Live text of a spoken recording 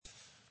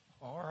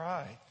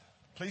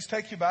Please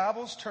take your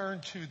Bibles, turn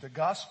to the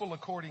Gospel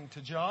according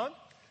to John.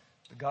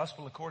 The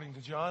Gospel according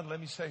to John. Let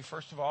me say,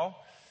 first of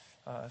all,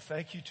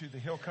 thank you to the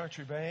Hill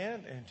Country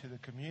Band and to the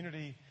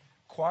community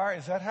choir.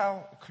 Is that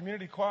how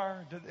community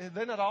choir?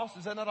 Isn't that awesome?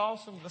 Is that not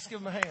awesome? Let's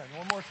give them a hand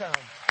one more time.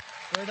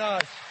 Very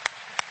nice.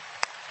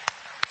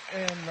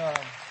 And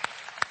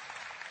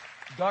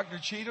Dr.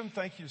 Cheatham,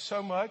 thank you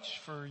so much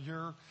for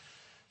your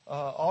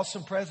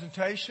awesome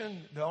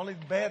presentation. The only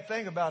bad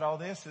thing about all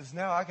this is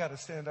now I got to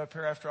stand up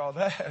here after all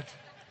that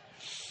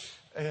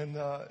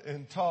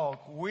and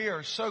talk. We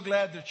are so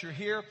glad that you're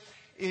here.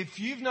 If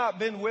you've not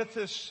been with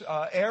us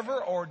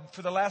ever or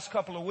for the last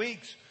couple of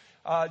weeks,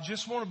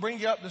 just want to bring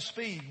you up to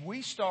speed.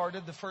 We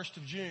started the 1st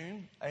of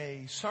June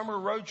a summer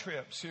road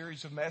trip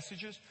series of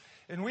messages,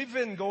 and we've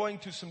been going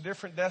to some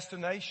different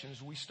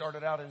destinations. We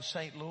started out in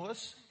St.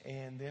 Louis,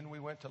 and then we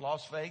went to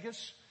Las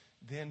Vegas,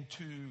 then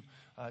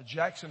to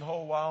Jackson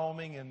Hole,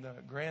 Wyoming, and the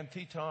Grand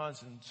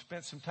Tetons, and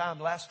spent some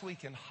time last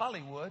week in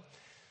Hollywood.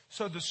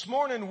 So this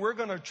morning we're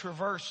going to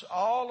traverse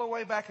all the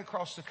way back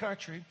across the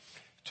country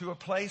to a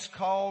place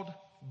called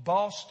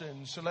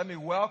Boston. So let me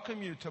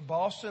welcome you to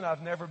Boston.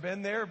 I've never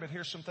been there, but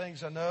here's some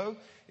things I know.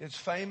 It's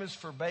famous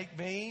for baked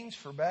beans,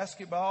 for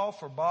basketball,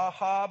 for Bah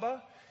Harbor,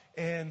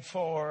 and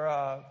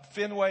for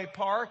Fenway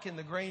Park and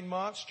the Green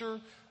Monster,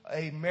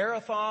 a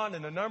marathon,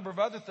 and a number of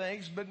other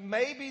things. But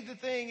maybe the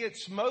thing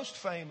it's most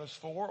famous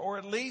for, or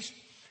at least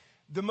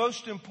the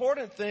most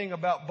important thing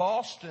about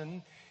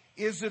Boston,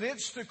 is that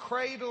it's the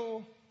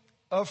cradle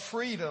of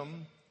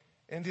freedom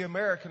in the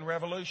American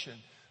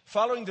Revolution.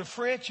 Following the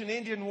French and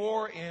Indian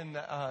War in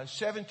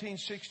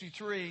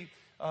 1763,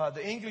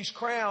 the English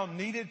crown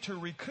needed to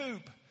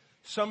recoup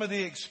some of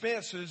the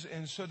expenses,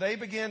 and so they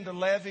began to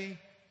levy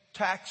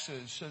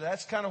taxes. So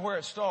that's kind of where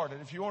it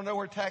started. If you want to know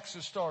where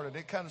taxes started,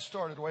 it kind of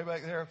started way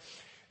back there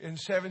in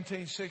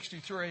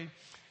 1763.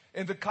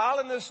 And the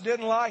colonists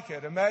didn't like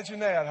it.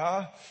 Imagine that,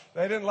 huh?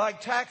 They didn't like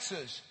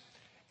taxes.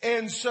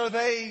 And so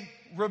they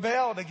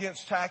rebelled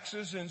against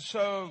taxes. And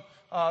so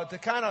to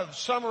kind of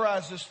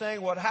summarize this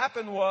thing, what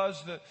happened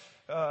was that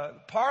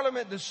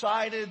Parliament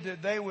decided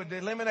that they would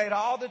eliminate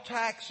all the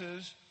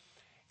taxes,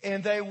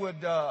 and they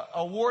would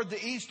award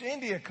the East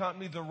India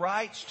Company the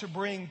rights to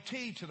bring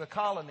tea to the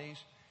colonies,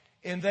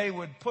 and they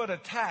would put a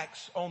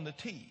tax on the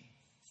tea.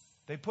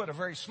 They put a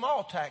very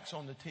small tax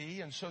on the tea,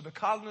 and so the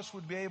colonists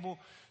would be able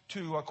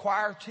to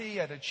acquire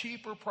tea at a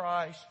cheaper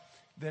price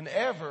than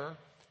ever.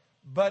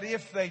 But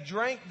if they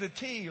drank the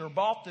tea or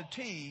bought the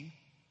tea,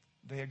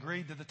 they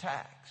agreed to the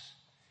tax.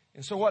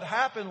 And so what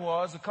happened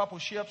was a couple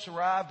ships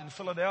arrived in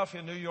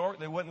Philadelphia, New York.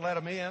 They wouldn't let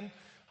them in.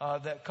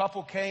 That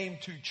couple came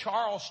to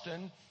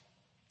Charleston,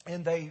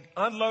 and they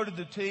unloaded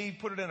the tea,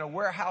 put it in a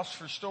warehouse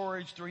for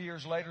storage. 3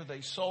 years later, they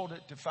sold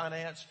it to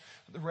finance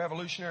the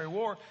Revolutionary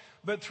War.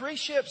 But 3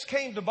 ships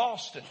came to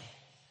Boston,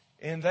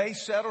 and they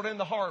settled in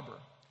the harbor.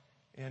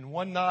 And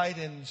one night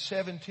in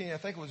December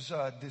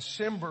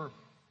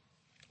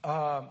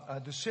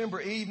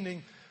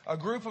evening, a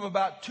group of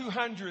about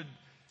 200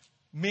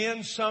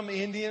 men, some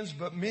Indians,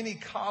 but many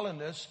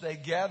colonists, they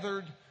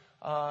gathered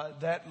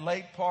that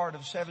late part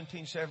of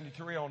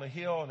 1773 on a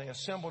hill, and they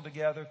assembled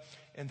together,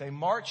 and they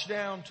marched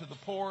down to the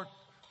port,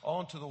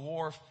 onto the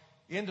wharf,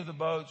 into the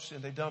boats,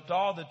 and they dumped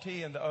all the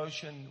tea in the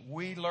ocean.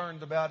 We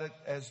learned about it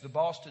as the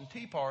Boston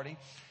Tea Party.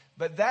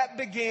 But that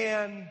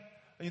began,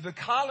 the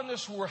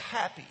colonists were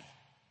happy.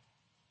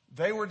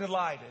 They were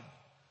delighted.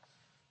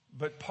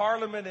 But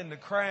Parliament and the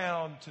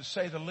Crown, to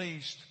say the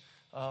least,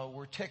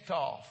 were ticked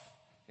off.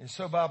 And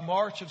so by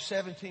March of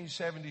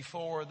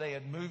 1774, they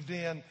had moved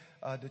in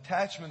a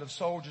detachment of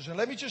soldiers. And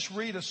let me just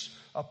read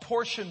a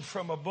portion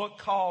from a book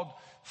called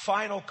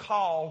Final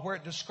Call, where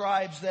it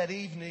describes that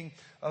evening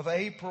of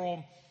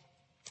April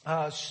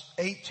 18th,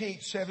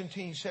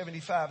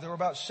 1775. There were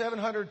about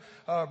 700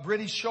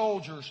 British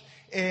soldiers.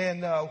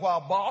 And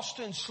while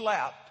Boston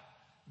slept,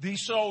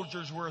 these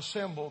soldiers were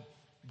assembled.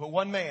 But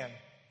one man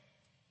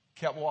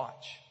kept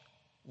watch.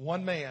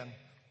 One man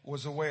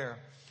was aware.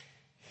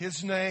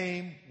 His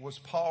name was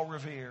Paul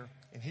Revere,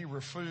 and he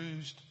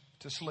refused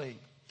to sleep.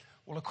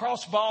 Well,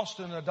 across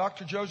Boston,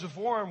 Dr. Joseph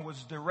Warren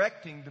was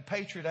directing the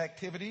Patriot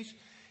activities.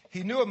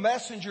 He knew a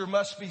messenger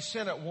must be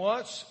sent at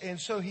once, and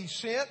so he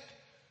sent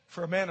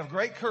for a man of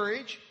great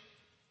courage,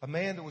 a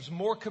man that was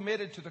more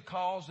committed to the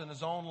cause than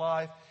his own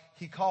life.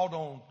 He called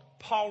on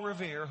Paul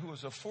Revere, who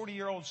was a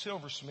 40-year-old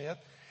silversmith,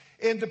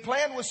 and the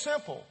plan was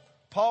simple.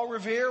 Paul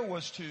Revere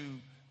was to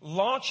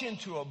launch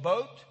into a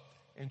boat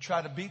and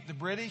try to beat the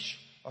British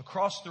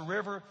across the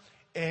river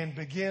and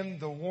begin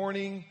the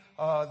warning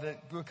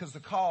because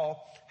the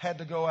call had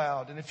to go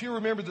out. And if you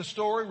remember the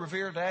story,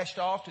 Revere dashed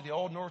off to the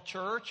Old North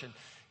Church,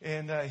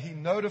 and he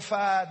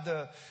notified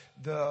the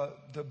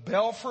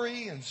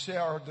belfry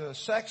or the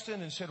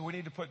sexton and said, we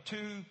need to put 2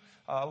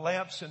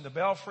 lamps in the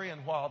belfry.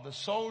 And while the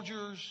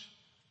soldiers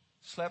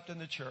slept in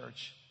the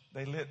church,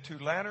 they lit 2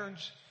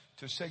 lanterns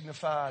to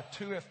signify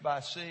 2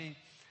 by sea.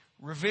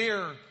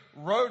 Revere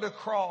rowed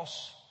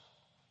across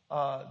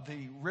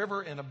the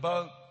river in a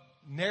boat,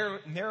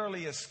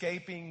 narrowly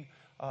escaping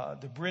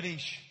the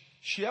British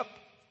ship.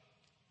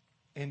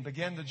 and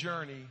began the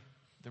journey.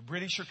 The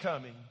British are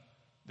coming.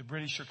 The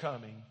British are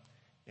coming.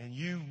 And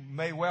you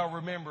may well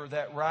remember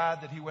that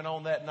ride that he went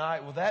on that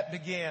night. Well, that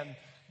began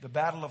the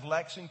Battle of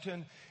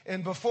Lexington.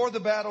 And before the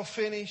battle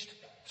finished,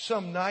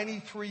 some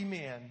 93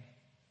 men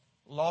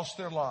lost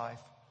their life.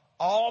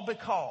 All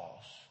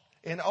because,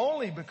 and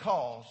only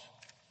because,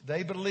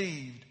 they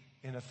believed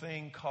in a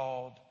thing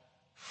called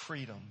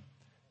freedom.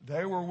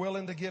 They were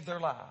willing to give their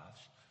lives.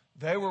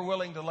 They were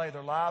willing to lay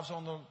their lives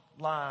on the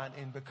line.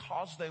 And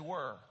because they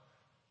were,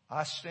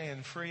 I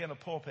stand free in a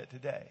pulpit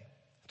today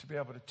to be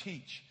able to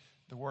teach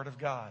the Word of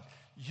God.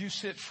 You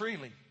sit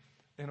freely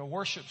in a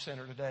worship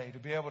center today to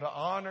be able to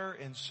honor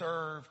and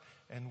serve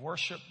and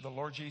worship the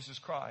Lord Jesus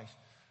Christ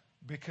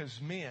because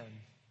men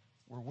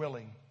were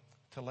willing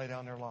to lay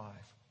down their life.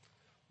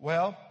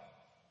 Well,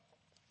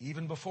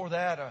 even before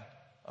that,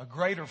 a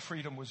greater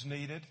freedom was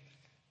needed.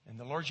 And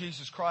the Lord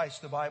Jesus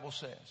Christ, the Bible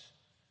says,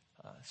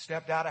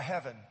 stepped out of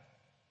heaven,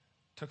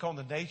 took on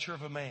the nature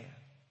of a man,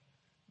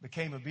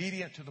 became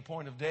obedient to the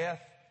point of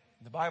death.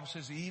 The Bible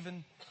says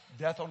even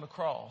death on the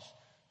cross.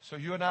 So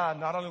you and I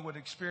not only would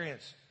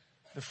experience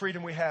the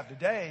freedom we have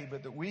today,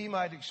 but that we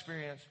might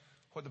experience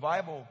what the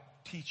Bible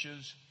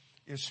teaches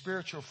is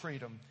spiritual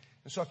freedom.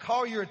 And so I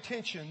call your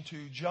attention to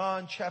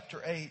John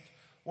chapter 8. I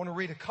want to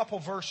read a couple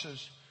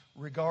verses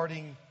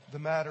regarding the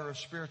matter of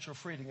spiritual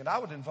freedom. And I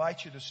would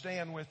invite you to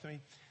stand with me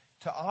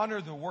to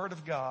honor the Word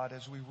of God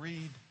as we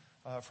read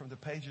from the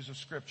pages of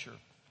Scripture.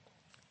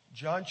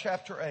 John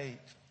chapter 8,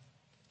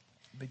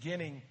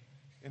 beginning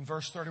in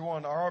verse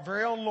 31. Our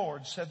very own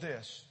Lord said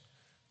this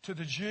to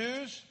the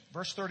Jews,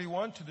 verse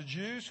 31, to the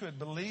Jews who had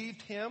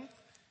believed him,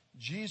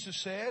 Jesus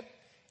said,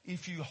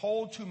 if you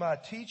hold to my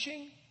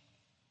teaching,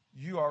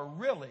 you are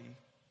really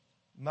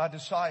my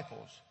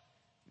disciples.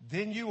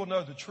 Then you will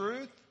know the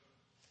truth,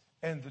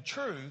 and the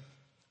truth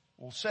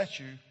will set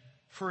you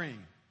free.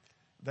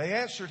 They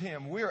answered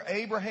him, we are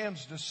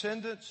Abraham's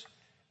descendants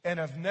and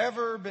have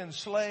never been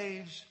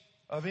slaves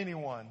of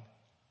anyone.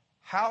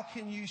 How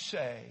can you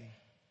say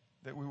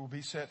that we will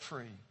be set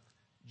free?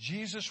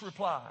 Jesus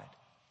replied,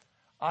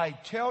 I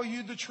tell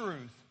you the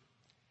truth.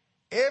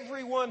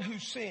 Everyone who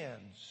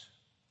sins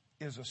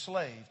is a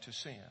slave to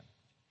sin.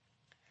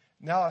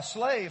 Now a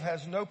slave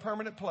has no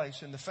permanent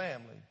place in the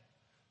family,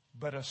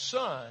 but a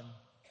son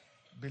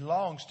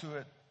belongs to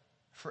it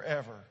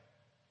forever.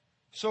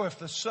 So if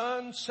the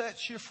Son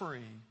sets you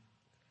free,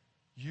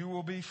 you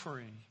will be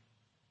free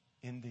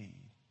indeed.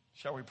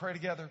 Shall we pray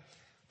together?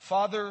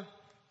 Father,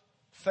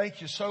 thank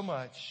you so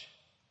much,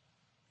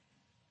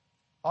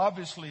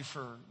 obviously,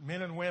 for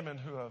men and women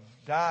who have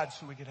died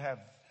so we could have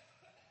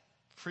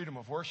freedom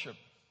of worship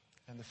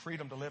and the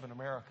freedom to live in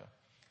America.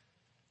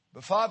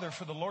 But Father,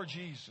 for the Lord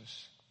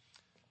Jesus,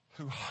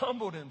 who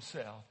humbled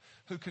himself,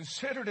 who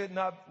considered it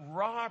not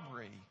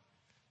robbery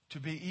to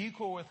be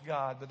equal with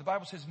God, but the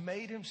Bible says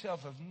made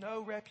himself of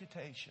no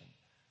reputation,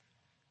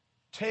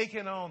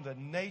 taking on the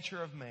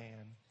nature of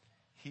man,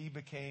 he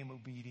became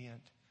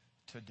obedient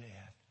to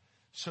death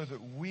so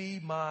that we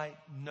might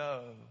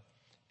know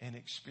and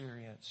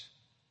experience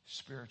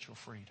spiritual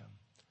freedom.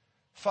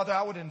 Father,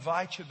 I would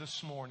invite you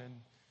this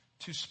morning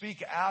to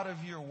speak out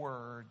of your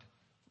word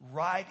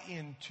right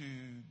into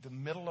the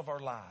middle of our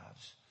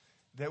lives,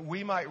 that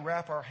we might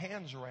wrap our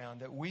hands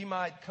around, that we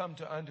might come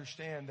to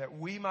understand, that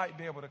we might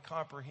be able to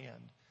comprehend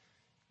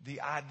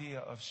the idea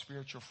of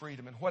spiritual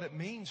freedom and what it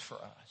means for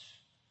us,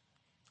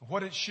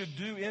 what it should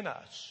do in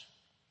us.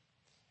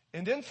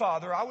 And then,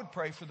 Father, I would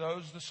pray for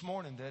those this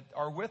morning that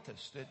are with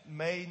us that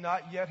may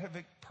not yet have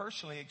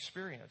personally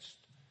experienced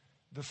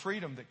the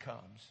freedom that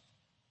comes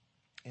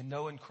in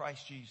knowing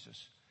Christ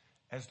Jesus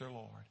as their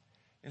Lord.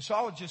 And so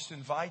I would just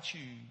invite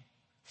you,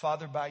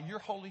 Father, by your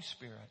Holy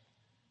Spirit,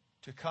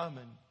 to come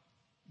and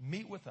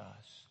meet with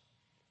us.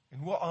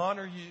 And we'll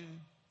honor you,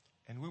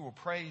 and we will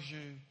praise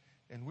you,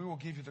 and we will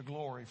give you the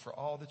glory for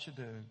all that you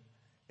do.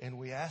 And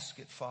we ask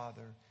it,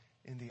 Father,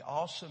 in the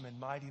awesome and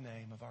mighty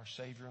name of our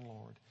Savior and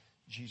Lord,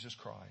 Jesus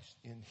Christ.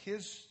 In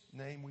his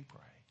name we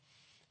pray.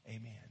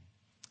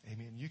 Amen.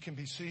 Amen. You can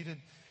be seated.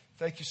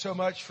 Thank you so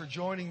much for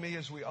joining me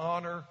as we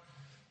honor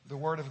the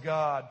Word of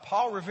God.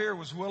 Paul Revere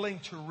was willing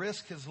to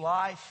risk his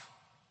life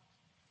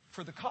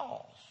for the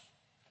cause.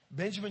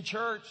 Benjamin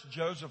Church,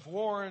 Joseph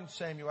Warren,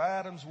 Samuel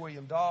Adams,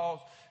 William Dawes,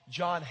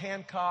 John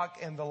Hancock,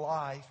 and the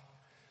like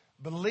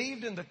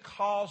believed in the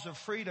cause of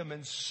freedom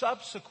and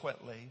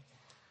subsequently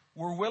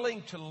were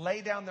willing to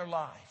lay down their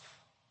life.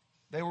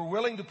 They were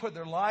willing to put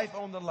their life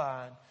on the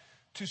line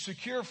to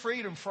secure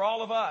freedom for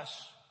all of us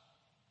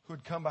who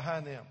had come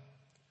behind them.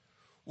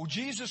 Well,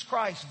 Jesus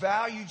Christ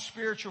valued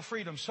spiritual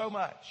freedom so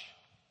much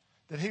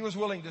that he was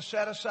willing to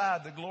set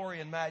aside the glory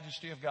and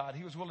majesty of God.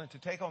 He was willing to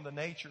take on the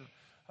nature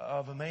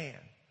of a man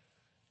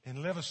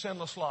and live a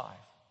sinless life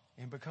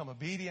and become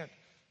obedient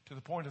to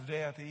the point of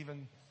death,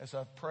 even as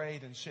I've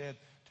prayed and said,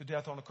 to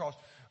death on the cross.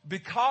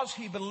 Because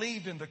he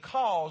believed in the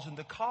cause, and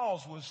the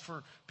cause was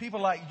for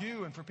people like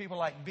you and for people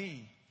like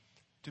me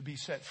to be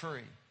set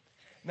free.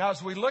 Now,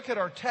 as we look at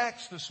our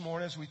text this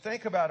morning, as we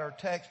think about our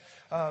text,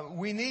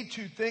 we need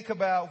to think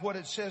about what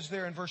it says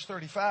there in verse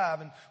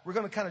 35, and we're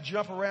going to kind of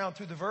jump around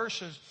through the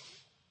verses.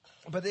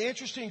 But the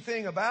interesting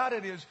thing about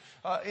it is,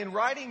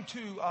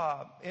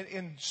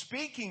 in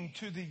speaking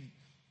to the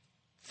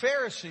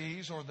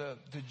Pharisees or the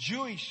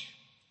Jewish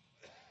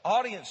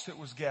audience that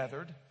was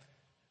gathered,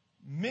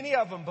 many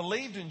of them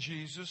believed in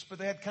Jesus, but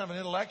they had kind of an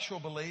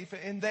intellectual belief,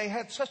 and they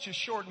had such a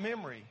short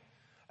memory.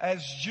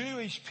 As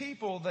Jewish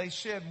people, they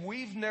said,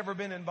 we've never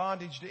been in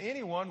bondage to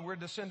anyone. We're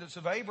descendants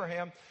of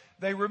Abraham.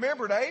 They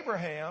remembered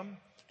Abraham,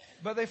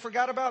 but they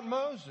forgot about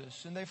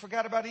Moses, and they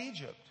forgot about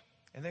Egypt,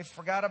 and they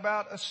forgot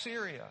about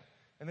Assyria,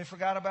 and they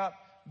forgot about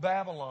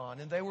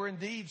Babylon, and they were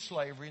indeed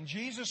slavery. And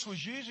Jesus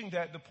was using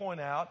that to point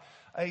out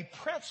a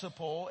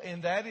principle,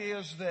 and that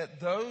is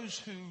that those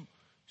who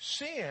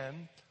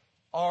sin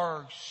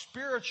are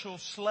spiritual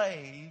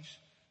slaves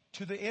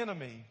to the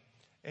enemy.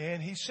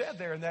 And he said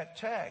there in that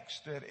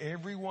text that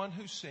everyone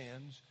who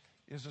sins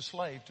is a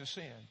slave to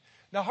sin.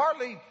 Now,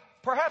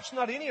 perhaps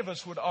not any of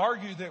us would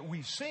argue that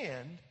we've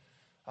sinned.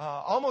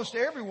 Almost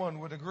everyone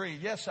would agree,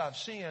 yes, I've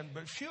sinned,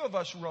 but few of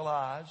us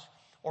realize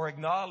or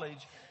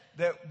acknowledge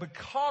that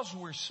because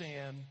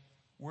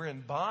we're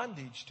in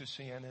bondage to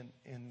sin, and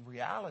in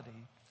reality,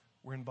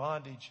 we're in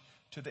bondage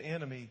to the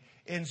enemy.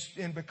 And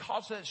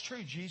because that's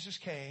true, Jesus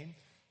came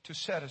to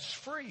set us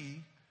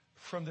free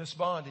from this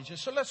bondage. And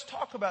so let's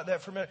talk about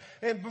that for a minute.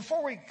 And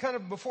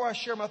before I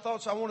share my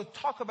thoughts, I want to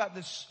talk about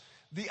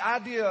the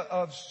idea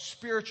of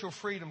spiritual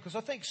freedom, because I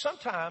think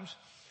sometimes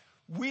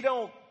we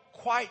don't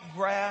quite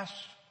grasp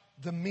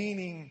the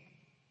meaning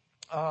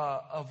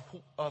of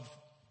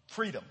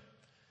freedom.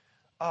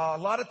 A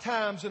lot of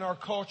times in our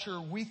culture,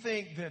 we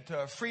think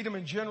that freedom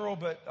in general,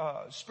 but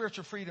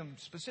spiritual freedom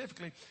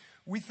specifically,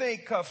 we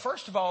think,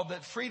 first of all,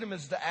 that freedom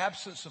is the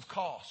absence of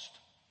cost.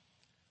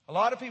 A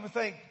lot of people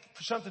think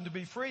for something to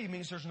be free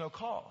means there's no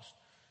cost.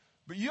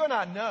 But you and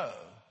I know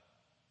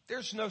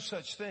there's no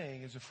such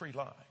thing as a free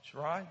lunch,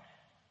 right?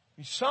 I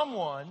mean,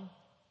 someone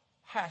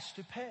has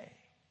to pay.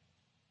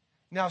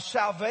 Now,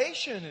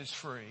 salvation is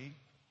free,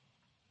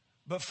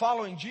 but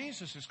following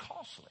Jesus is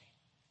costly.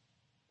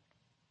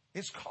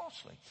 It's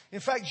costly. In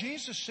fact,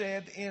 Jesus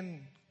said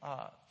in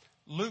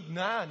Luke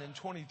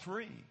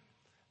 9:23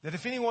 that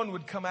if anyone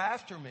would come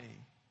after me,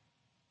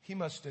 he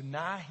must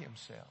deny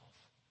himself,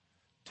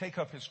 take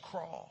up his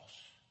cross,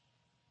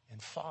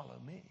 and follow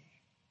me.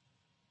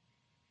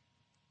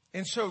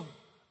 And so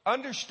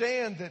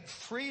understand that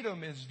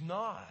freedom is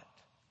not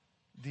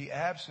the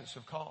absence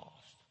of cost.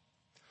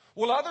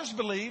 Well, others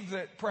believe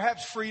that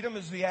perhaps freedom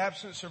is the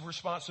absence of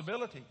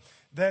responsibility.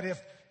 That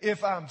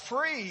if I'm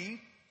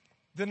free,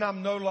 then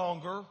I'm no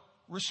longer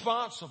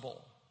responsible.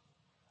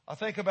 I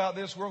think about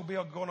this. We'll be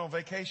going on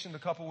vacation in a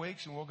couple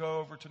weeks, and we'll go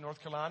over to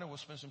North Carolina. We'll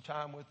spend some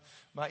time with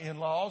my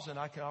in-laws, and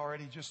I can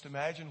already just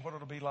imagine what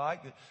it'll be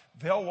like. That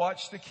they'll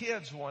watch the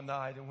kids one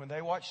night, and when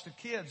they watch the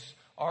kids,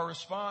 our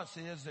response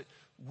is that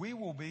we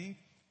will be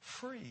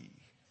free.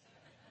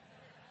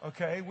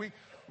 Okay?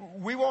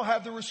 We won't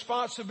have the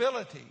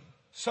responsibility.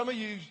 Some of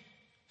you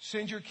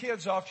send your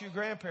kids off to your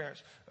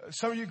grandparents.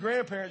 Some of you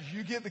grandparents,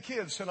 you get the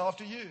kids sent off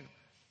to you.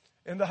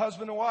 And the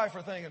husband and wife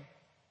are thinking,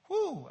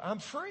 whoo, I'm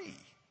free.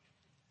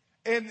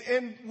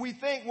 And we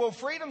think, well,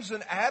 freedom's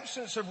an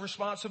absence of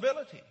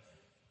responsibility.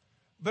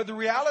 But the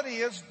reality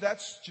is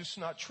that's just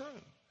not true.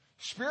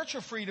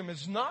 Spiritual freedom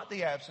is not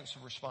the absence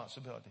of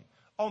responsibility.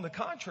 On the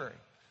contrary,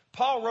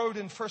 Paul wrote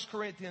in 1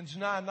 Corinthians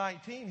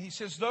 9:19, he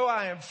says, though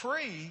I am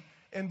free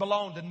and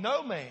belong to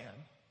no man,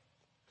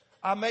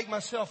 I make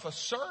myself a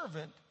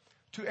servant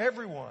to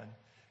everyone.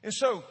 And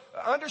so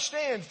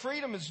understand,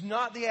 freedom is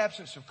not the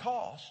absence of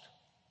cost.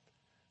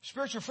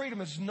 Spiritual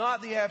freedom is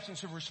not the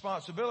absence of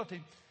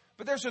responsibility.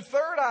 But there's a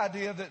third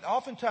idea that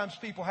oftentimes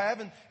people have,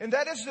 and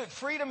that is that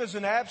freedom is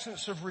an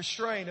absence of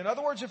restraint. In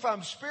other words, if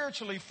I'm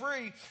spiritually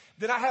free,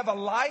 then I have a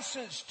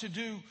license to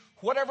do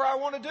whatever I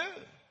want to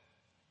do.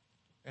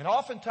 And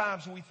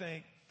oftentimes we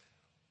think,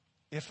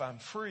 if I'm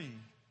free,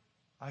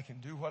 I can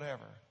do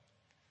whatever.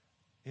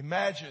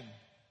 Imagine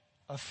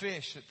a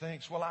fish that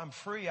thinks, well, I'm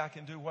free, I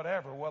can do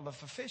whatever. Well,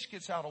 if a fish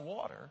gets out of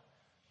water,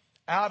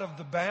 out of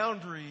the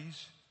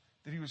boundaries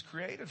that he was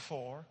created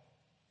for,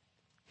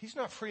 he's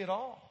not free at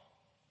all.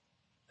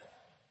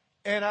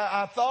 And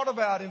I thought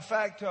about, in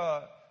fact,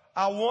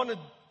 I wanted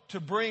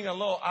to bring a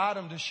little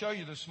item to show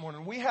you this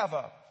morning. We have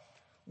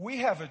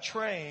a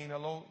train,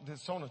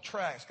 that's on a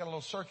track. It's got a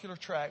little circular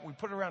track. We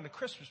put it around the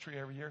Christmas tree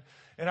every year.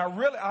 And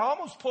I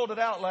almost pulled it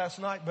out last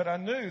night, but I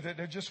knew that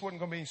there just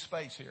wasn't going to be any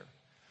space here.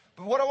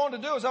 But what I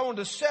wanted to do is I wanted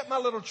to set my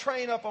little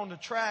train up on the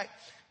track,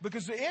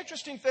 because the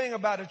interesting thing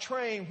about a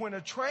train, when a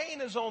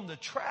train is on the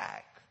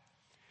track,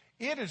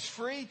 it is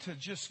free to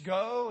just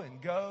go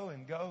and go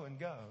and go and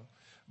go.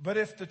 But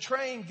if the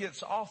train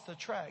gets off the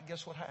track,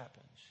 guess what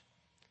happens?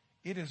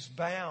 It is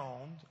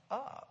bound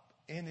up,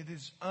 and it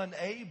is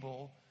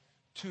unable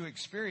to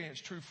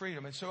experience true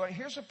freedom. And so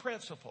here's a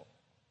principle.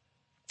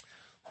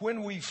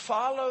 When we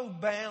follow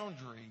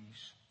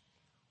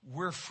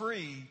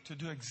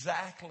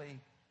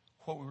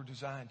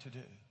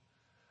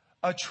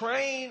A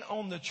train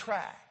on the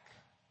track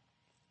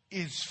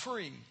is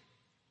free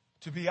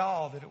to be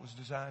all that it was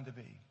designed to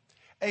be.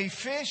 A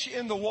fish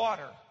in the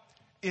water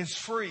is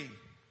free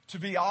to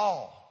be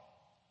all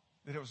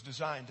that it was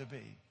designed to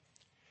be.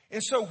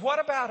 And so what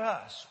about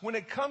us? When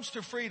it comes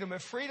to freedom,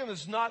 if freedom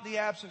is not the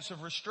absence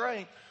of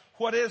restraint,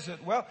 what is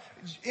it? Well,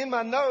 in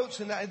my notes,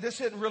 and this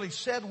isn't really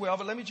said well,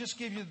 but let me just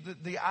give you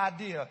the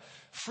idea.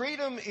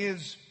 Freedom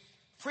is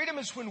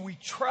when we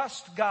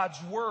trust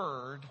God's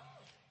word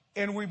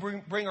and we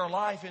bring our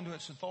life into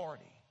its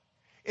authority.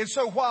 And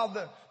so while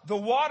the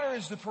water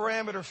is the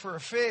parameter for a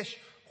fish,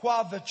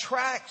 while the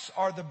tracks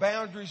are the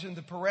boundaries and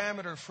the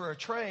parameter for a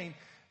train,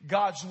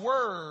 God's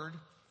word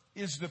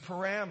is the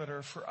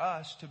parameter for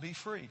us to be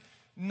free.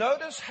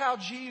 Notice how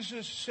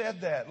Jesus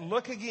said that.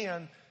 Look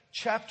again,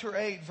 chapter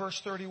 8,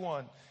 verse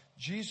 31.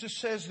 Jesus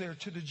says there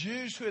to the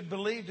Jews who had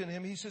believed in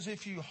him, he says,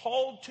 if you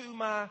hold to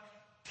my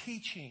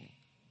teaching.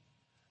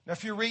 Now,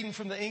 if you're reading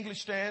from the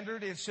English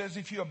Standard, it says,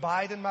 if you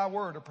abide in my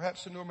word, or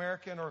perhaps the New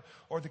American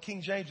or the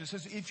King James, it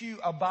says, if you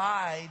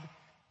abide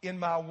in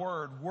my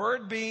word.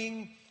 Word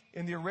being,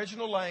 in the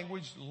original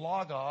language,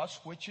 logos,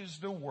 which is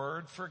the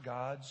word for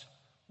God's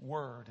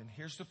word. And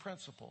here's the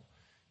principle.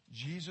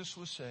 Jesus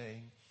was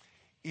saying,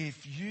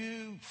 if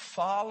you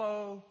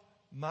follow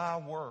my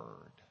word,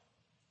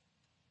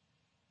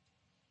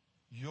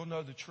 you'll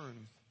know the truth,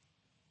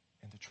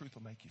 and the truth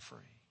will make you free.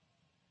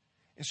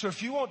 And so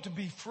if you want to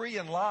be free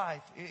in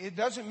life, it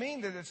doesn't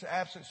mean that it's the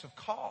absence of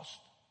cost.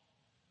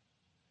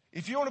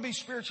 If you want to be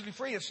spiritually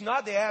free, it's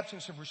not the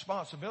absence of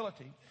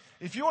responsibility.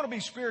 If you want to be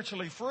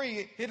spiritually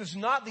free, it is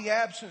not the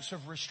absence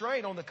of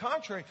restraint. On the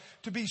contrary,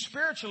 to be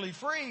spiritually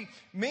free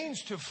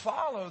means to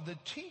follow the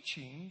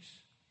teachings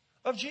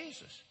of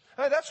Jesus.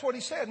 That's what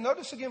he said.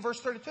 Notice again verse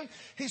 32.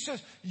 He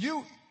says,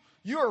 you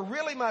are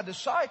really my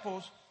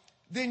disciples,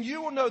 then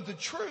you will know the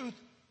truth,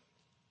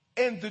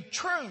 and the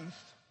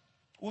truth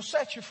will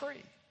set you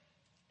free.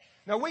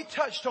 Now, we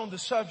touched on the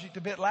subject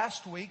a bit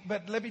last week,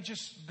 but let me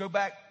just go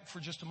back for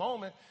just a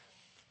moment.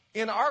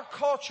 In our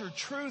culture,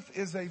 truth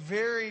is a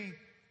very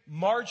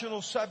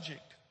marginal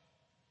subject.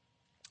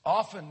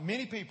 Often,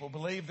 many people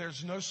believe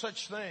there's no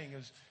such thing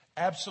as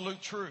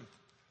absolute truth.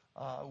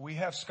 We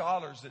have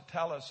scholars that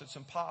tell us it's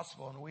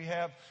impossible, and we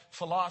have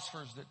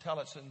philosophers that tell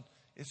us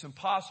it's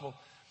impossible.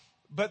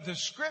 But the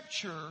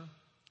Scripture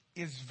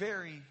is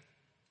very,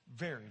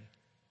 very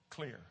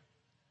clear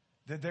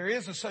that there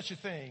is such a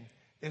thing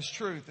as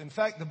truth. In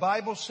fact, the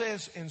Bible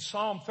says in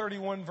Psalm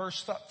 31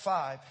 verse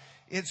 5,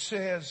 it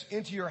says,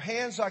 into your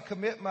hands I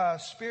commit my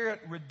spirit,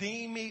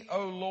 redeem me,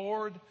 O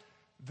Lord,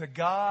 the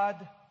God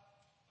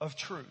of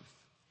truth.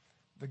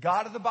 The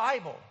God of the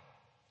Bible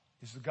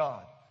is the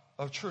God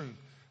of truth.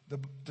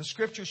 The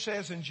scripture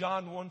says in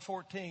John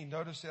 1:14,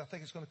 notice, I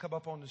think it's going to come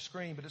up on the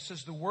screen, but it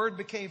says, the Word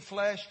became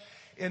flesh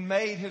and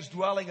made his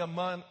dwelling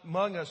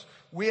among us.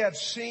 We have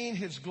seen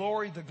his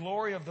glory, the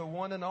glory of the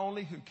one and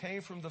only who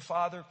came from the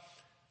Father,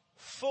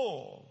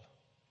 full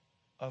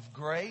of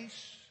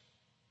grace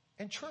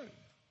and truth.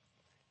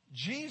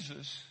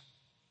 Jesus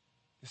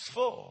is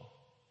full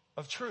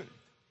of truth.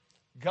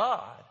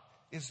 God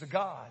is the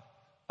God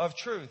of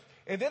truth.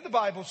 And then the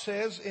Bible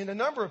says in a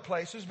number of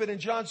places, but in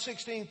John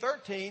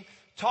 16:13,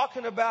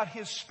 talking about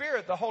his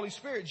Spirit, the Holy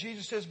Spirit,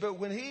 Jesus says, but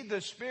when he, the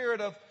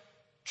Spirit of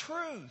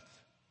truth,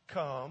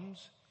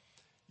 comes,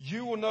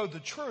 you will know the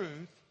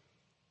truth,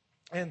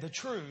 and the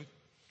truth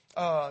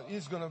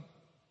is going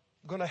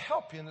to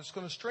help you, and it's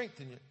going to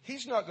strengthen you.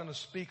 He's not going to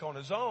speak on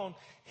his own.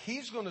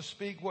 He's going to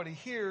speak what he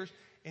hears,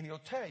 and he'll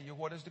tell you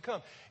what is to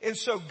come. And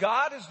so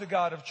God is the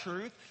God of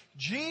truth.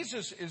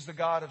 Jesus is the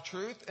God of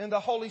truth, and the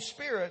Holy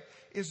Spirit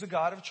is the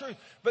God of truth.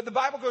 But the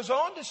Bible goes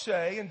on to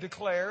say and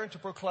declare and to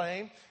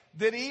proclaim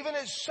that even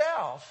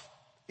itself,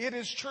 it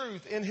is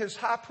truth. In his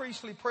high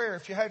priestly prayer,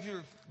 if you have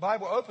your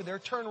Bible open there,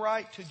 turn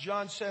right to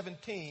John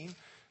 17,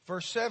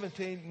 verse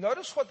 17.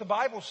 Notice what the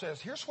Bible says.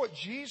 Here's what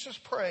Jesus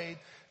prayed.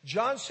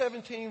 John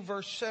 17,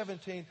 verse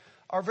 17.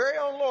 Our very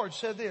own Lord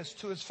said this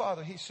to his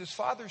Father. He says,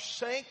 Father,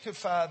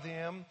 sanctify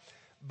them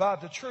by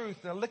the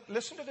truth. Now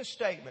listen to this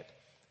statement.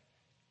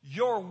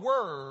 Your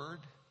word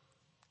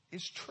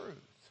is truth.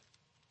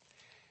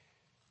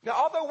 Now,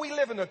 although we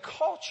live in a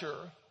culture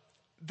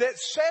that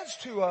says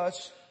to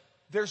us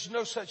there's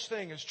no such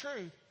thing as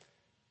truth,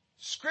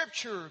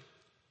 Scripture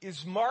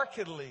is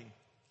markedly,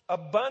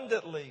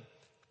 abundantly,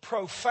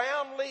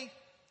 profoundly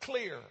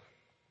clear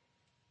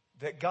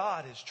that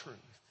God is truth,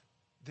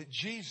 that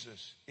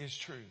Jesus is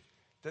truth,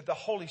 that the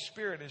Holy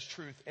Spirit is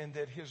truth, and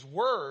that his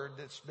word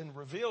that's been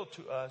revealed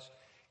to us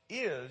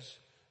is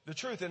the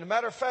truth. And as a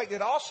matter of fact,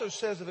 it also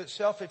says of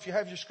itself, if you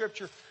have your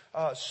scripture,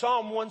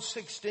 Psalm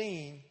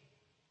 119,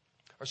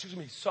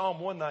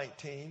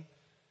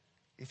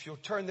 if you'll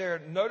turn there,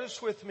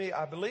 notice with me,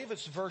 I believe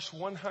it's verse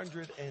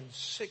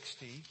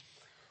 160,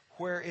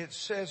 where it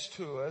says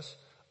to us,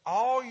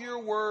 all your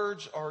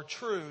words are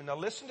true. Now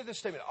listen to this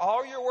statement.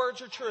 All your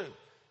words are true.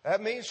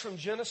 That means from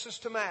Genesis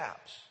to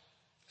Maps.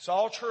 It's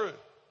all true.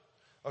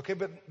 Okay,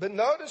 but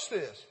notice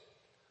this.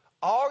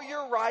 All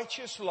your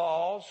righteous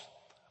laws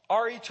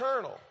are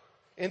eternal.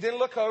 And then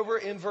look over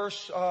in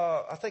verse,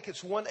 I think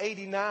it's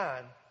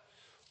 189.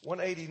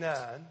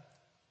 189.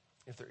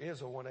 If there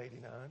is a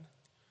 189.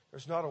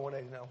 There's not a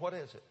 189. What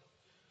is it?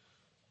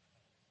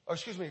 Oh,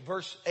 excuse me,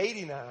 verse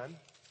 89.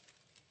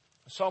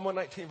 Psalm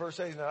 119, verse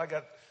 89. I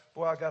got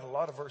a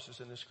lot of verses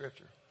in this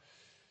scripture.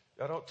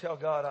 I don't tell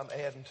God I'm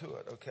adding to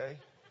it, okay?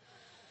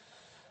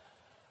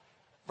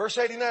 Verse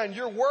 89,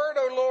 your word,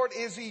 O Lord,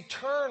 is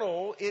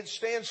eternal. It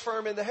stands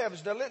firm in the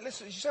heavens. Now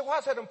listen, you say, why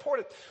is that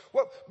important?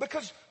 Well,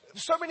 because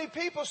so many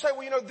people say,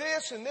 well, you know,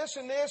 this and this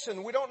and this,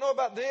 and we don't know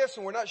about this,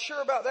 and we're not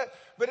sure about that.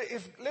 But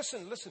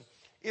listen,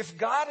 if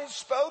God has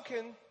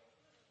spoken,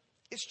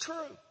 it's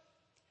true.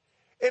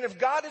 And if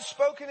God has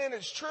spoken and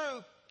it's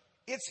true,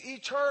 it's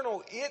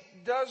eternal.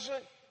 It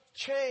doesn't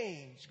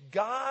change.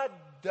 God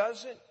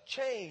doesn't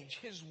change.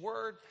 His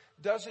word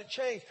doesn't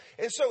change.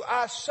 And so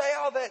I say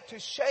all that to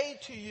say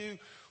to you,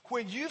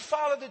 when you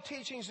follow the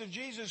teachings of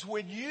Jesus,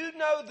 when you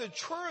know the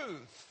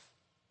truth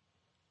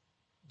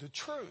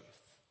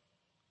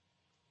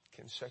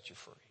can set you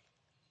free.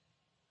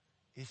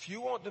 If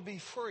you want to be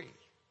free,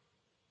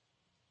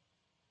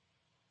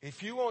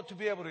 if you want to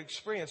be able to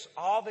experience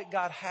all that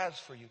God has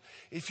for you,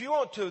 if you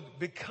want to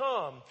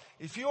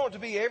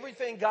be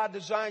everything God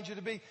designed you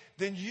to be,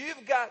 then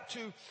you've got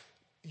to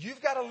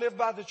live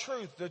by the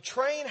truth. The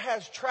train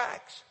has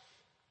tracks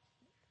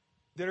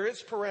that are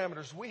its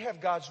parameters. We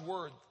have God's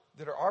word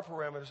that are our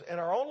parameters. And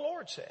our own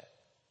Lord said,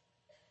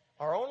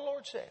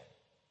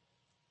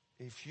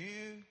 if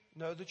you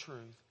know the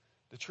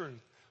truth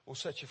will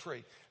set you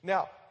free.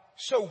 Now,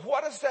 so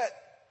what does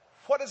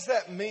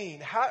that mean?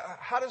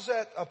 How does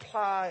that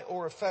apply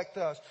or affect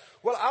us?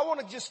 Well, I want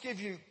to just give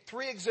you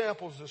 3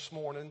 examples this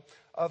morning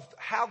of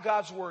how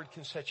God's word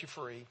can set you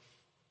free,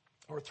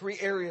 or 3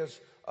 areas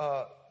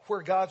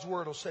where God's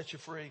word will set you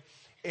free.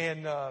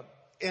 And I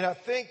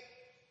think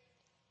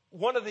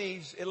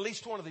at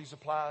least one of these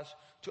applies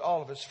to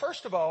all of us.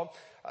 First of all,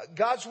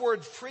 God's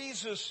word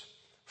frees us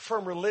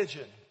from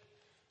religion.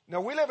 Now,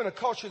 we live in a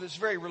culture that's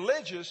very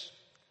religious,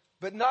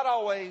 but not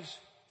always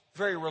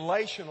very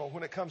relational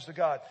when it comes to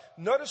God.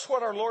 Notice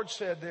what our Lord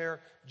said there,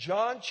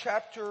 John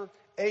chapter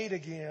 8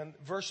 again,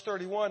 verse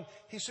 31.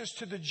 He says,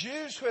 to the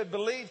Jews who had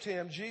believed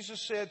him,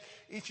 Jesus said,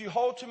 if you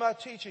hold to my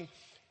teaching.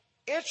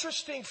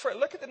 Interesting phrase.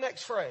 Look at the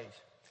next phrase.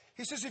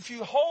 He says, if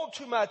you hold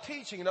to my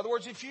teaching. In other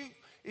words, if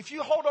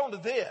you hold on to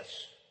this,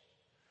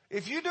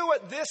 if you do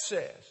what this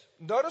says,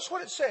 notice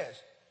what it says.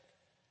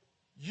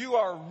 You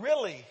are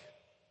really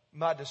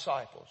my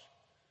disciples.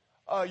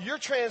 Your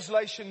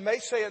translation may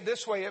say it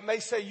this way. It may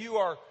say you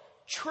are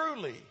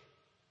truly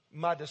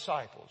my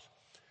disciples.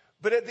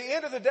 But at the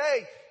end of the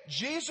day,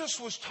 Jesus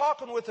was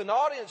talking with an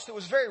audience that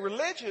was very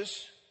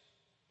religious.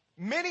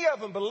 Many of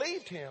them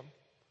believed him,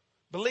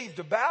 believed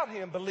about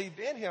him, believed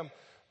in him.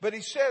 But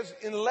he says,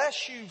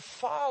 unless you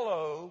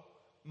follow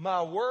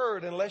my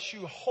word, unless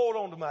you hold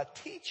on to my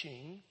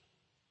teaching,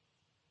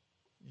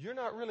 you're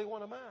not really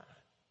one of mine.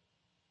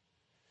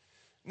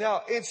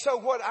 Now, and so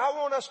what I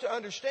want us to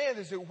understand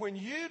is that when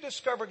you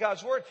discover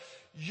God's word,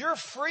 you're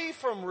free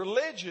from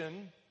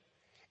religion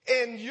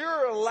and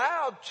you're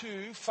allowed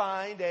to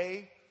find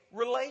a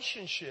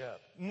relationship.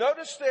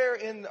 Notice there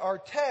in our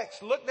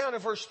text, look down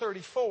at verse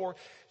 34.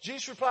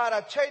 Jesus replied,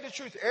 I tell you the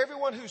truth,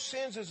 everyone who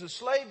sins is a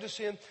slave to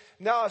sin.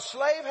 Now, a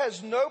slave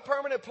has no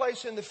permanent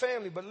place in the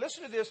family. But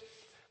listen to this.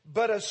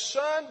 But a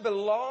son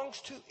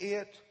belongs to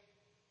it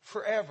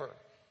forever.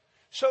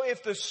 So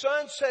if the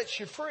Son sets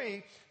you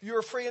free,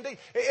 you're free indeed.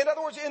 In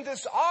other words, in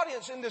this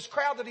audience, in this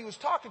crowd that he was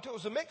talking to, it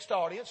was a mixed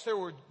audience. There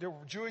were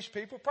Jewish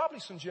people, probably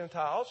some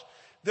Gentiles.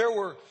 There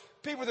were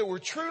people that were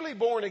truly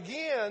born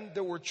again,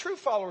 that were true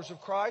followers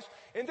of Christ.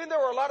 And then there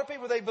were a lot of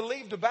people, they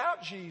believed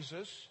about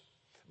Jesus,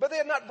 but they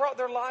had not brought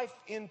their life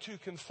into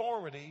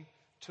conformity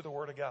to the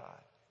Word of God.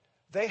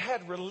 They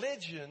had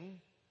religion,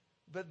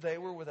 but they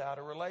were without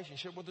a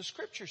relationship. Well, the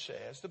Scripture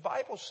says, the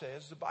Bible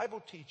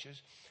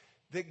teaches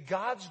that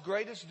God's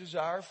greatest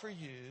desire for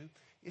you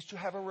is to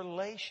have a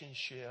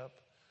relationship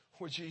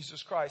with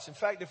Jesus Christ. In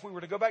fact, if we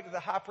were to go back to the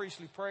high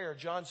priestly prayer,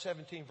 John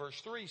 17 verse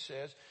 3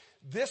 says,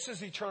 this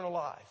is eternal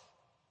life,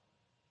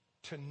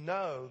 to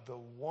know the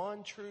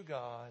one true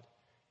God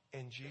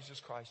and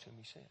Jesus Christ whom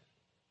he sent.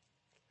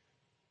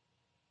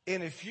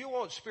 And if you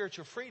want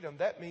spiritual freedom,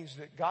 that means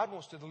that God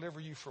wants to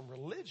deliver you from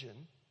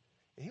religion,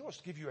 and he wants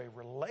to give you a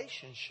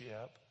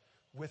relationship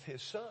with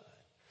his Son.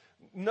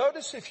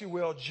 Notice, if you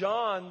will,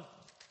 John,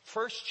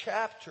 first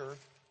chapter,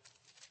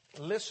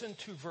 listen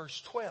to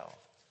verse 12.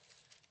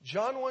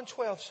 John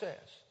 1:12 says,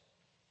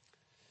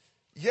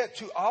 yet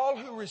to all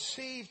who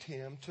received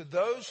him, to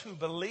those who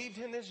believed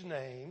in his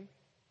name,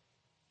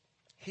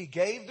 he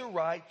gave the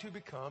right to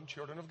become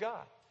children of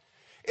God.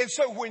 And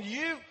so when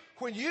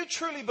you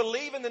truly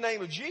believe in the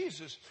name of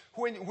Jesus,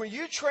 when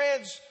you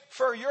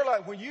transfer your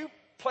life, when you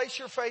place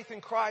your faith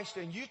in Christ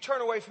and you turn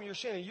away from your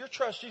sin and you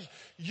trust Jesus,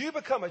 you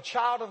become a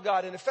child of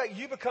God. And in fact,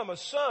 you become a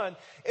son.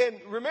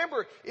 And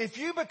remember, if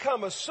you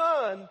become a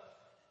son,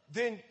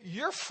 then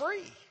you're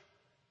free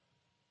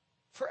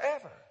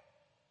forever.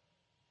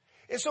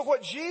 And so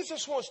what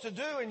Jesus wants to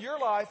do in your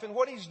life and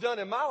what He's done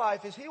in my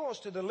life is He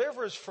wants to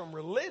deliver us from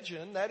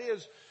religion. That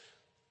is,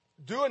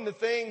 doing the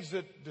things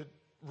that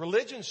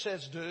religion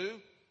says do,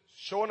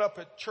 showing up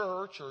at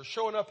church or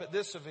showing up at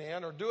this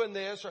event or doing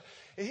this.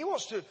 And He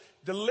wants to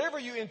deliver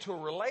you into a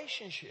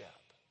relationship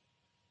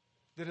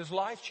that is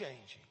life-changing.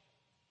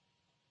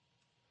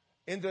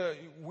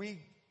 We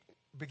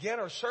began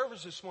our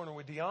service this morning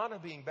with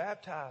Deanna being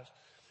baptized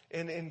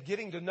and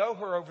getting to know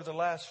her over the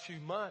last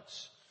few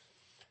months.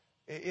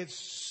 It's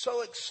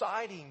so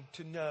exciting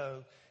to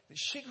know that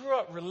she grew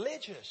up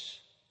religious.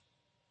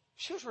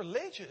 She was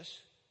religious.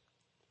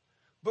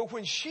 But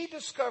when she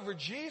discovered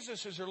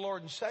Jesus as her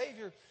Lord and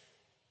Savior,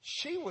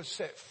 she was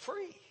set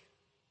free.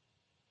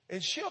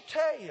 And she'll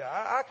tell you,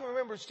 I can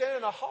remember standing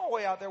in a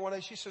hallway out there one day.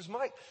 She says,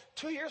 Mike,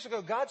 2 years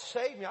ago, God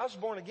saved me. I was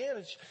born again.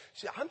 And she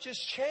said, I'm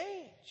just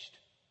changed.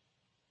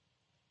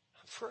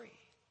 I'm free.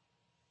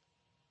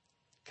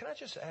 Can I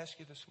just ask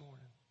you this morning,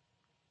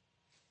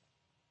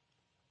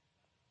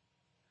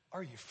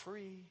 are you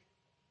free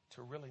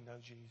to really know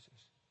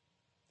Jesus?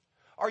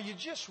 Are you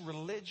just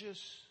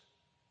religious?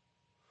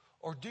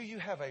 Or do you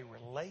have a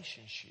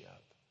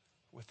relationship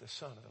with the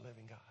Son of the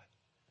living God?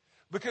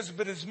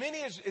 But as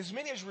many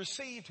as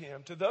received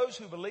Him, to those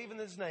who believe in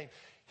His name,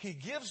 He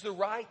gives the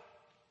right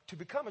to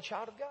become a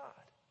child of God.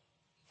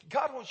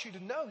 God wants you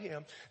to know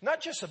Him,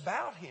 not just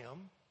about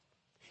Him.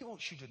 He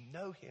wants you to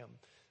know Him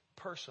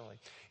personally.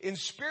 In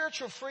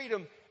spiritual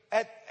freedom,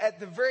 at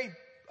the very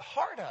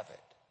heart of it,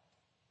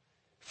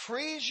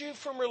 frees you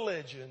from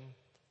religion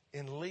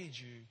and leads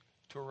you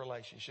to a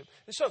relationship.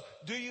 And so,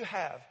 do you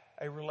have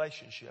a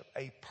relationship,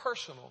 a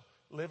personal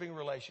living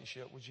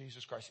relationship with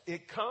Jesus Christ?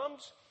 It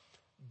comes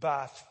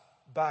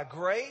by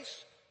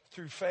grace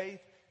through faith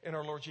in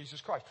our Lord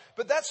Jesus Christ.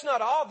 But that's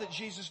not all that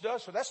Jesus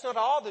does for us. That's not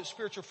all that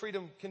spiritual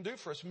freedom can do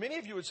for us. Many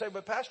of you would say,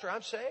 but Pastor,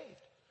 I'm saved.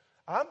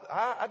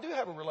 I do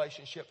have a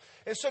relationship.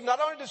 And so not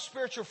only does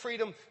spiritual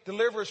freedom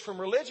deliver us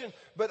from religion,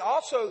 but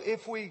also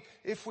if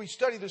we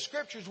study the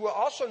Scriptures, we'll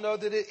also know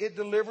that it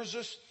delivers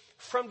us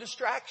from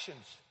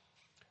distractions.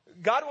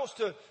 God wants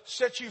to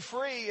set you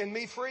free and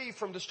me free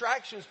from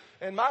distractions.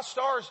 And my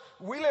stars,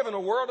 we live in a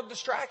world of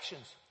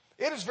distractions.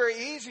 It is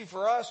very easy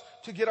for us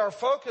to get our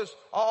focus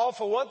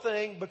off of one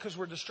thing because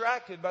we're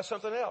distracted by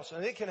something else.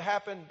 And it can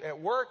happen at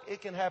work.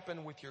 It can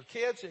happen with your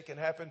kids. It can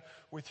happen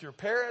with your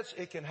parents.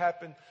 It can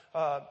happen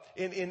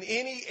in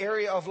any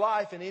area of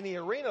life, in any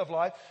arena of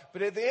life.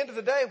 But at the end of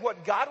the day,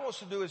 what God wants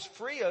to do is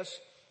free us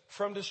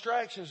from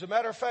distractions. As a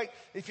matter of fact,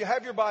 if you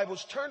have your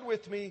Bibles, turn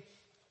with me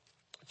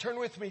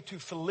to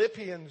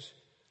Philippians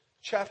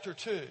chapter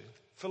 2.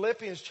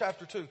 Philippians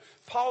chapter 2.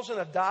 Paul's in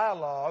a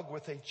dialogue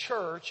with a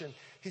church, and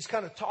he's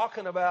kind of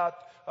talking about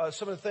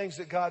some of the things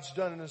that God's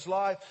done in his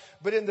life.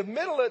 But in the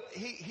middle of it,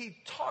 he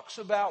talks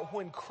about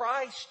when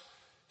Christ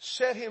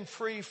set him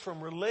free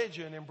from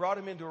religion and brought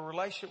him into a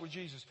relationship with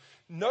Jesus.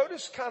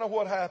 Notice kind of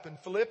what happened.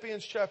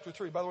 Philippians chapter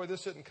 3. By the way,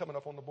 this isn't coming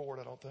up on the board,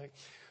 I don't think.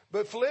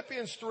 But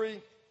Philippians 3,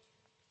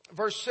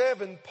 verse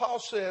 7, Paul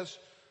says,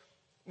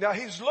 now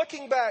he's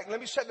looking back. Let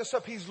me set this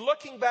up. He's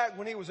looking back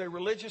when he was a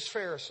religious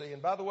Pharisee.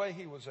 And by the way,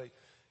 he was a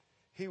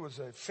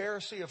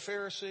Pharisee of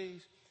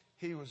Pharisees.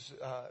 He was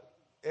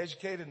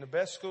educated in the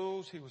best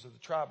schools. He was of the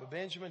tribe of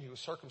Benjamin. He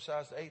was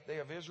circumcised the 8th day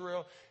of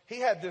Israel. He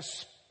had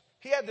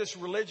this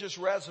religious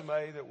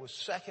resume that was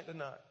second to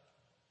none.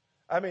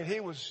 I mean,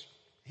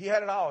 he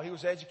had it all. He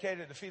was educated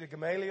at the feet of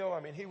Gamaliel.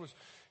 I mean,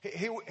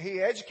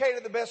 he educated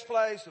at the best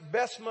place, the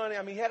best money.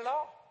 I mean, he had it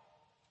all.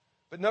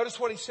 But notice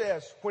what he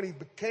says when he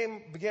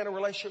began a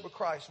relationship with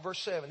Christ. Verse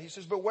 7, he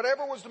says, but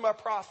whatever was to my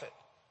profit,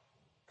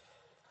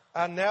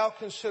 I now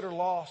consider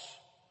loss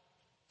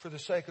for the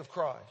sake of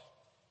Christ.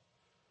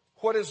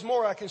 What is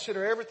more, I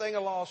consider everything a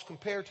loss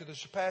compared to the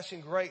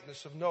surpassing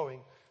greatness of knowing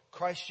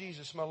Christ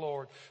Jesus my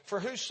Lord, for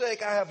whose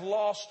sake I have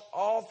lost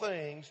all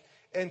things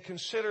and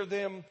consider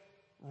them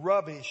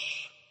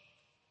rubbish,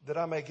 that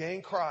I may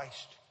gain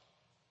Christ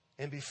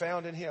and be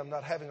found in Him,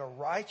 not having a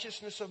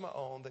righteousness of my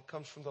own that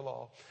comes from the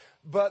law,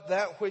 but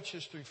that which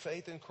is through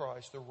faith in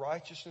Christ, the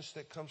righteousness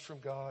that comes from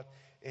God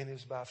and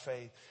is by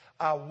faith.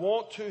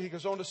 He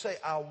goes on to say,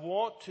 I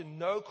want to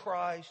know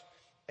Christ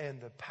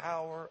and the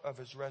power of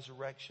His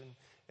resurrection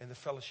and the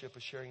fellowship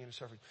of sharing in His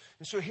suffering.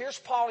 And so here's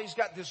Paul. He's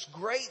got this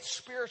great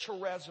spiritual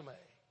resume.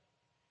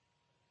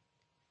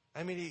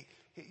 I mean,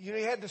 he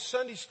had the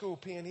Sunday school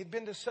pen. He'd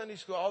been to Sunday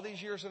school all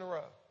these years in a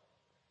row.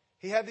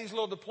 He had these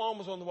little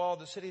diplomas on the wall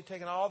that said he'd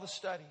taken all the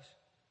studies.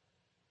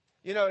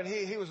 You know, and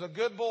he was a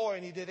good boy,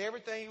 and he did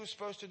everything he was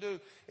supposed to do.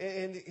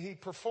 And he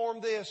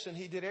performed this, and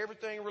he did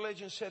everything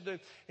religion said do. And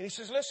he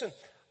says, listen,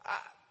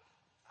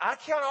 I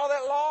count all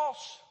that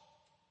loss.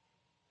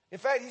 In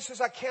fact, he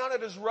says, I count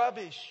it as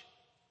rubbish.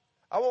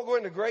 I won't go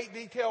into great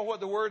detail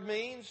what the word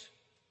means,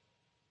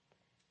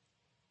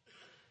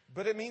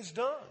 but it means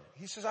dung.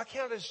 He says, I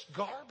count it as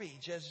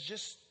garbage, as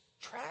just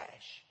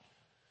trash,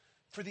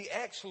 for the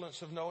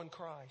excellence of knowing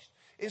Christ.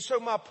 And so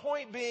my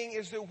point being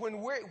is that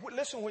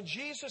when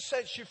Jesus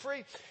sets you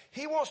free,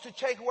 He wants to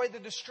take away the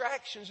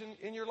distractions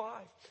in your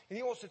life. And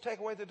He wants to take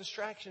away the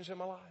distractions in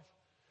my life.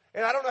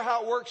 And I don't know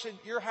how it works in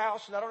your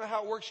house, and I don't know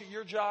how it works at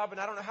your job,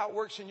 and I don't know how it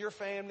works in your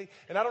family,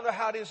 and I don't know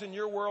how it is in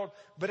your world,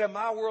 but in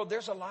my world,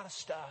 there's a lot of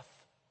stuff.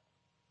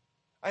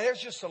 And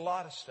there's just a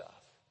lot of stuff.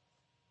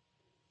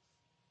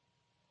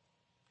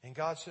 And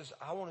God says,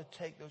 I want to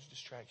take those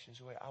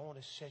distractions away. I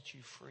want to set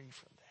you free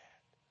from that.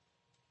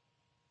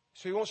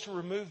 So He wants to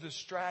remove the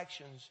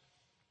distractions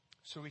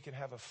so we can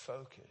have a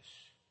focus.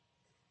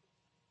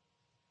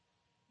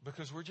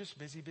 Because we're just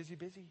busy, busy,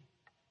 busy.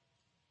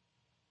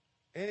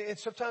 And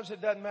sometimes it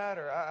doesn't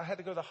matter. I had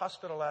to go to the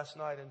hospital last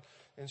night,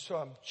 and so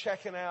I'm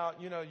checking out.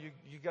 You know,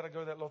 you got to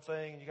go to that little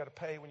thing, and you got to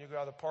pay when you go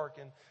out of the park.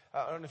 And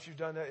I don't know if you've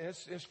done that. And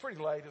it's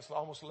pretty late. It's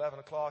almost 11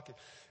 o'clock.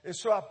 And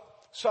so I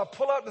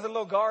pull up to the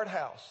little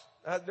guardhouse.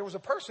 There was a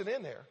person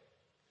in there.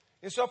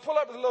 And so I pull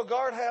up to the little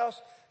guardhouse,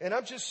 and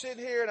I'm just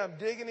sitting here, and I'm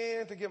digging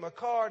in to get my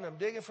card, and I'm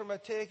digging for my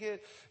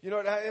ticket. You know,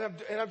 and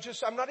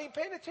I'm not even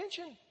paying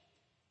attention.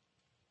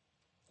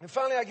 And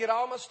finally, I get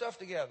all my stuff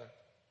together,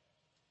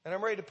 and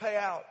I'm ready to pay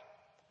out.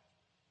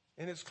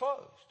 And it's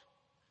closed.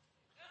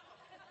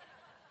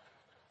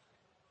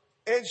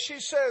 And she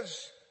says,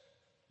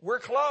 we're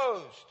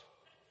closed.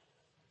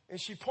 And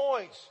she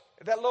points.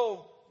 That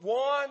little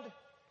wand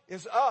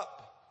is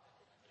up.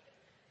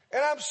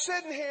 And I'm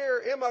sitting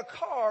here in my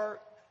car,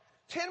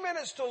 10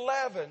 minutes to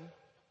 11,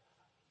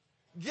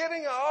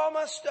 getting all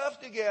my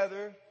stuff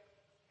together,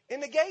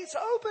 and the gate's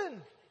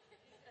open.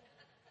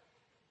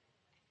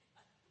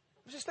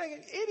 I'm just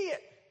thinking,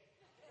 idiot.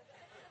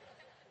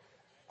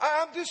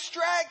 I'm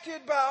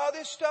distracted by all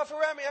this stuff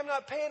around me. I'm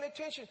not paying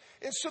attention.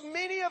 And so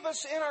many of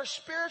us in our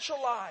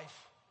spiritual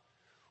life,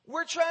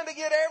 we're trying to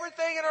get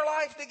everything in our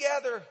life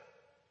together.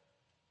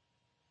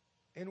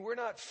 And we're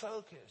not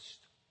focused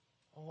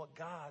on what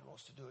God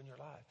wants to do in your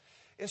life.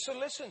 And so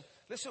listen,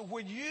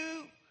 when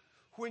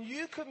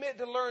you commit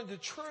to learn the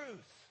truth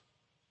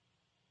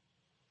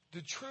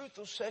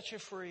will set you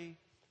free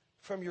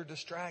from your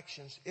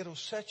distractions. It'll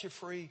set you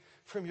free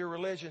from your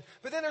religion.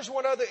 But then there's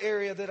one other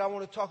area that I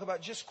want to talk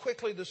about just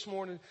quickly this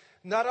morning.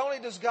 Not only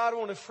does God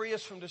want to free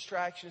us from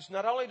distractions,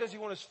 not only does He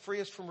want to free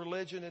us from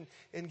religion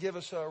and give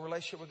us a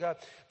relationship with God,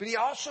 but He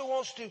also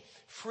wants to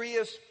free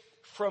us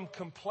from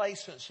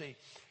complacency.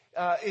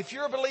 If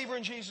you're a believer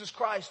in Jesus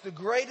Christ, the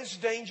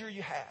greatest danger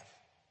you have,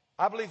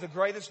 I believe the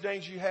greatest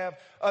danger you have,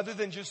 other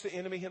than just the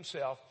enemy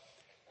himself,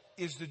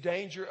 is the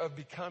danger of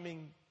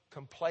becoming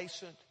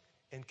complacent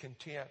and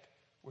content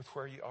with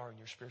where you are in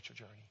your spiritual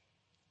journey.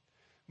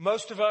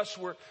 Most of us,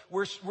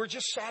 we're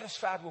just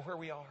satisfied with where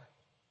we are.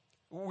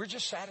 We're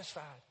just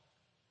satisfied.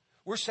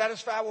 We're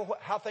satisfied with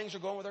how things are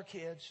going with our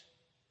kids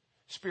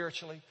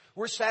spiritually.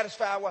 We're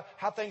satisfied with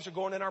how things are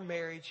going in our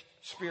marriage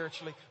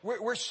spiritually.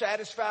 We're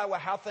satisfied with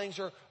how things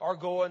are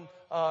going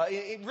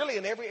really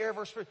in every area of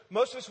our spirit.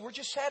 Most of us, we're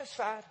just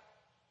satisfied.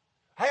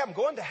 Hey, I'm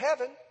going to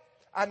heaven.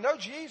 I know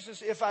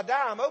Jesus. If I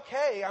die, I'm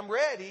okay. I'm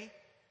ready.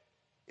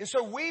 And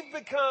so we've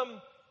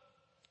become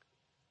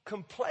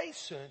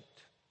complacent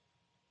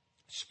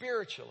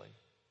spiritually.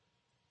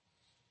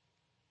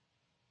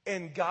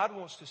 And God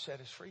wants to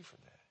set us free from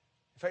that.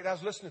 In fact, I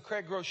was listening to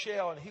Craig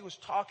Groeschel, and he was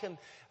talking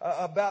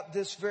about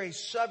this very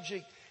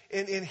subject.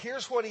 And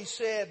here's what he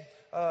said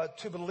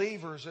to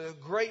believers, a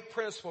great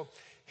principle.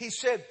 He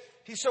said,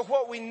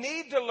 what we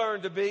need to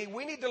learn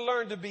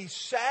to be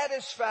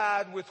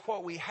satisfied with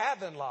what we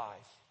have in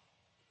life,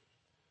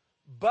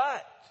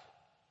 but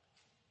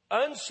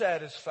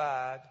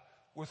unsatisfied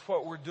with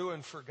what we're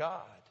doing for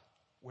God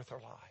with our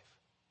life.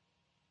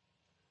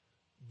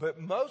 But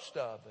most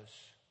of us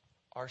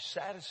are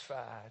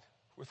satisfied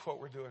with what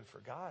we're doing for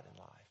God in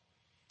life,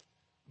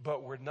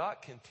 but we're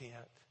not content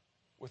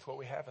with what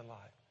we have in life.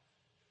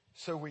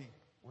 So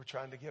we're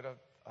trying to get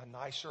a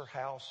nicer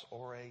house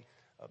or a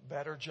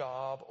better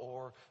job,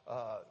 or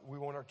we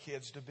want our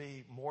kids to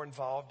be more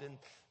involved in,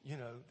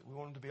 we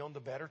want them to be on the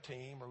better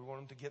team, or we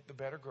want them to get the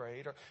better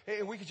grade,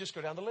 and we could just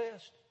go down the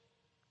list.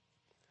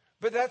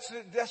 But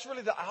that's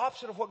really the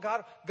opposite of what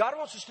God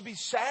wants us to be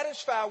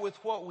satisfied with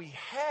what we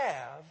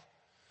have,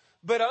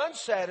 but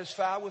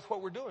unsatisfied with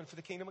what we're doing for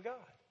the kingdom of God.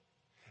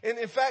 And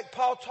in fact,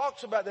 Paul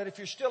talks about that if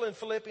you're still in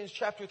Philippians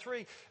chapter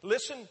 3.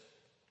 Listen,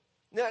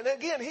 now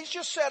again, he's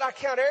just said, I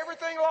count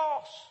everything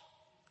lost.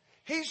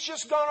 He's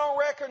just gone on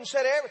record and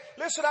said,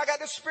 listen, I got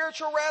this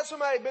spiritual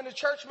resume, been to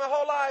church my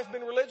whole life,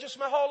 been religious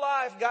my whole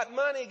life, got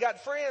money,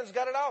 got friends,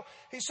 got it all.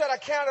 He said, I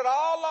count it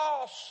all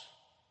lost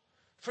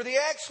for the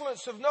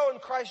excellence of knowing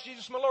Christ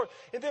Jesus my Lord.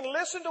 And then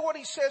listen to what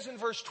he says in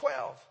verse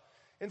 12.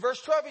 In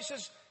verse 12 he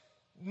says,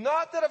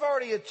 not that I've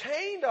already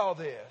attained all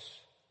this.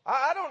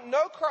 I don't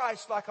know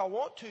Christ like I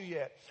want to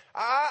yet.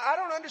 I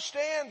don't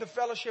understand the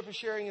fellowship of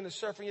sharing in the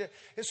suffering yet.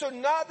 And so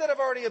not that I've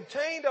already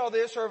obtained all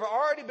this or have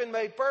already been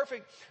made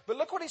perfect. But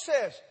look what he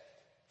says.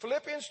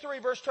 Philippians 3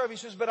 verse 12, he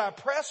says, but I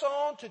press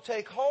on to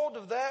take hold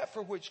of that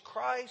for which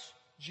Christ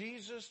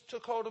Jesus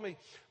took hold of me.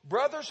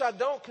 Brothers, I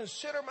don't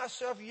consider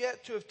myself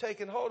yet to have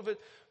taken hold of it.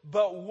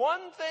 But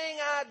one thing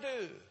I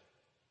do,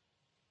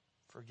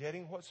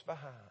 forgetting what's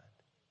behind,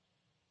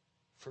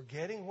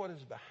 forgetting what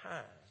is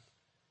behind,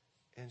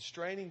 and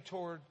straining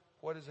toward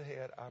what is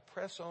ahead, I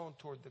press on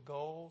toward the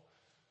goal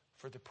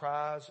for the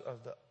prize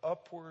of the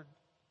upward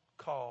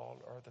call,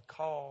 or the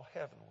call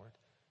heavenward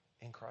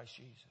in Christ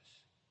Jesus.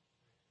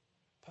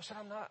 Paul said,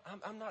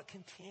 I'm not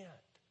content.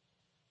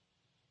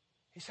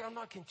 He said, I'm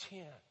not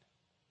content.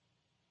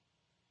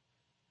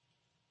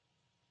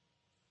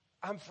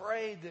 I'm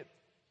afraid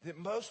that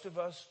most of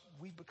us,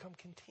 we've become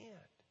content.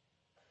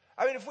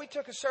 I mean, if we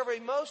took a survey,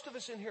 most of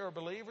us in here are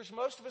believers.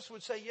 Most of us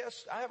would say,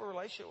 yes, I have a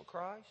relationship with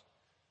Christ.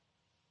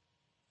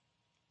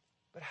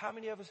 But how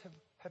many of us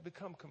have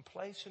become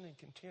complacent and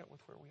content with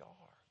where we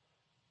are?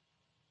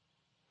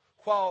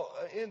 While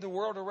in the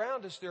world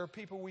around us, there are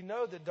people we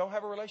know that don't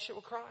have a relationship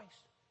with Christ.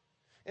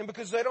 And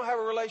because they don't have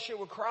a relationship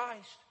with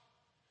Christ,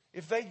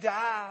 if they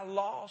die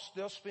lost,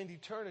 they'll spend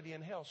eternity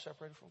in hell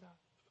separated from God.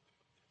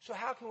 So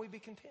how can we be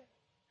content?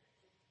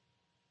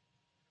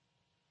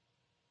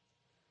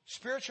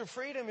 Spiritual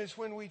freedom is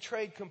when we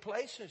trade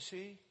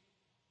complacency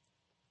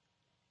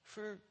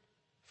for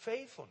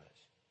faithfulness.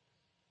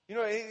 You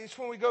know, it's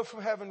when we go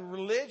from having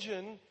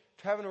religion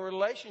to having a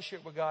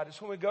relationship with God.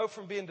 It's when we go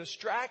from being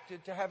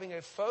distracted to having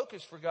a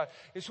focus for God.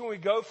 It's when we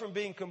go from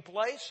being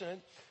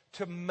complacent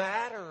to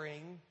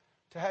mattering,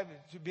 to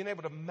being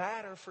able to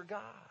matter for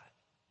God.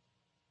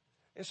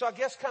 And so I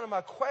guess kind of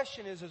my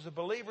question is, as a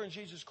believer in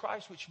Jesus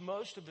Christ, which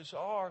most of us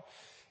are,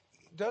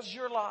 does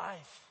your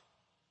life,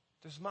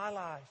 does my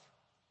life,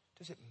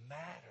 does it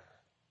matter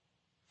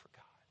for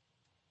God?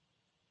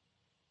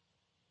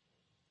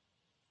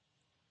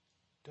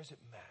 Does it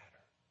matter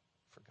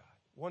for God?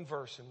 One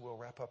verse and we'll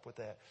wrap up with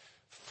that.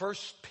 1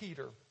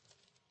 Peter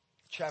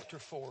chapter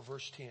 4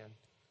 verse 10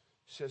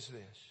 says this.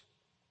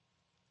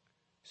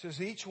 It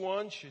says, each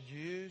one should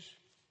use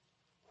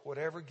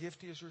whatever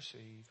gift he has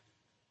received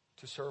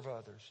to serve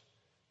others,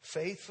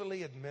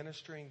 faithfully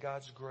administering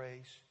God's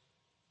grace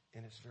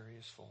in its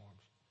various forms.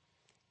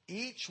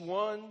 Each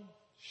one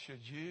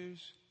should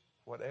use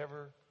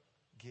whatever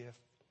gift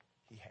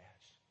he has.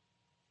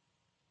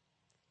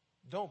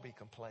 Don't be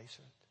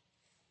complacent.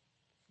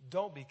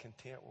 Don't be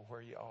content with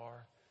where you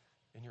are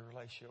in your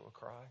relationship with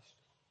Christ.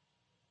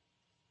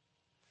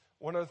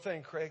 One other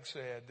thing Craig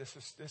said, this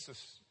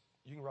is,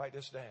 you can write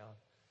this down.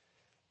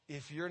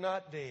 If you're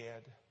not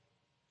dead,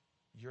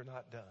 you're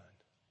not done.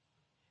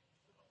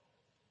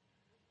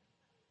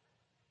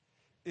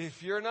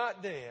 If you're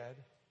not dead,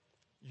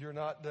 you're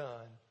not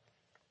done.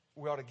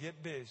 We ought to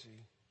get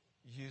busy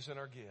using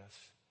our gifts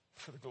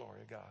for the glory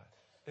of God.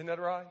 Isn't that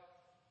right?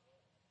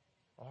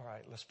 All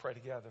right, let's pray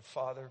together.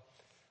 Father,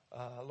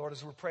 Lord,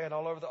 as we're praying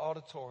all over the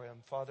auditorium,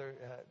 Father,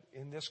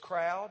 in this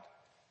crowd,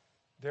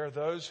 there are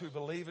those who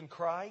believe in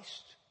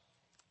Christ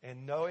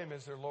and know Him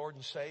as their Lord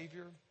and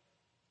Savior.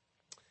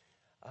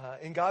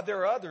 And God, there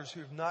are others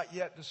who have not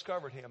yet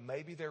discovered Him.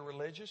 Maybe they're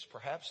religious.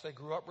 Perhaps they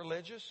grew up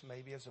religious,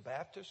 maybe as a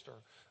Baptist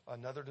or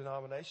another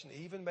denomination.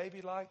 Even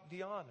maybe like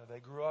Deanna. They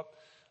grew up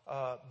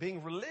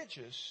being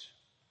religious,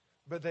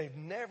 but they've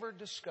never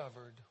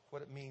discovered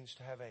what it means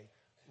to have a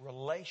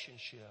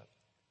relationship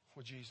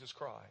with Jesus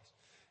Christ.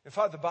 In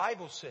fact, the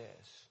Bible says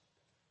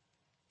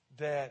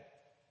that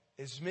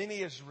as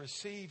many as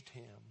received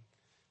Him,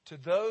 to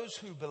those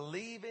who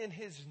believe in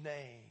His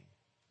name,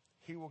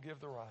 He will give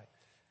the right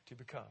to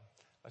become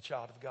a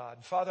child of God.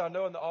 And Father, I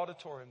know in the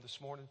auditorium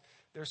this morning,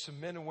 there's some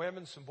men and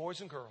women, some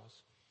boys and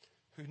girls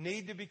who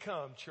need to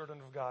become children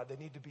of God.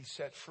 They need to be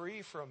set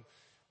free from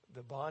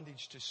the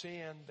bondage to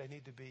sin. They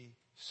need to be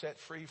set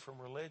free from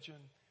religion.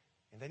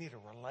 And they need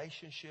a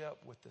relationship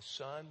with the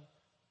Son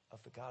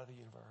of the God of the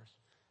universe.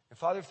 And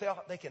Father, if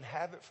they can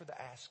have it for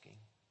the asking.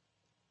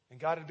 And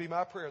God, it'd be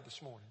my prayer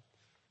this morning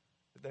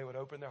that they would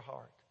open their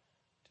heart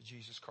to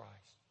Jesus Christ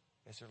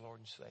as their Lord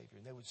and Savior.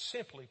 And they would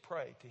simply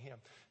pray to Him.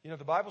 You know,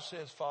 the Bible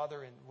says,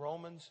 Father, in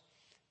Romans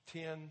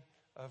 10,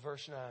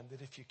 verse 9,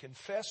 that if you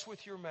confess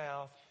with your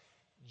mouth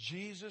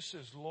Jesus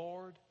is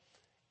Lord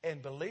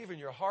and believe in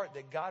your heart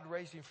that God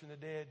raised Him from the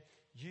dead,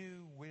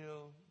 you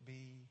will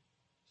be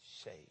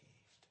saved.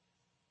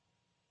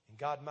 And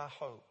God, my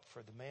hope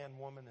for the man,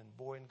 woman, and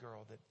boy and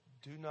girl that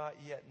do not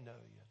yet know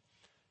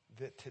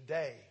You, that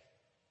today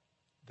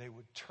they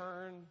would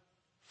turn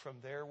from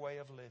their way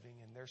of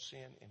living and their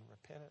sin in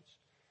repentance,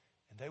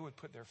 and they would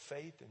put their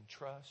faith and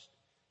trust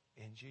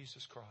in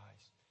Jesus Christ.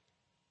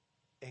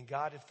 And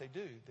God, if they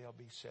do, they'll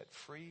be set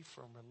free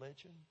from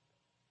religion,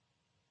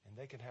 and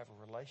they can have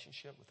a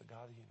relationship with the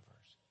God of the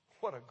universe.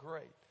 What a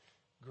great,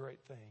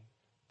 great thing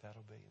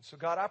that'll be. And so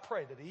God, I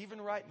pray that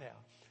even right now,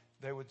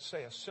 they would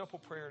say a simple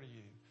prayer to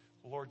You.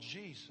 Lord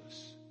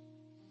Jesus,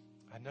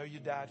 I know You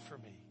died for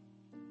me.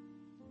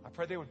 I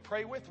pray they would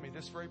pray with me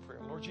this very prayer.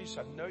 Lord Jesus,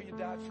 I know You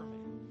died for me.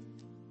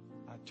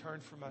 I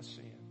turn from my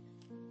sin.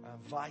 I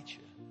invite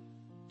You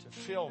to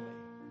fill me,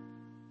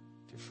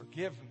 to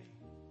forgive me,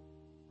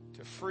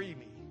 to free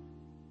me,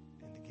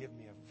 and to give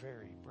me a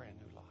very brand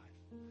new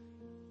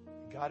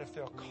life. And God, if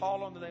they'll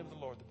call on the name of the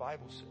Lord, the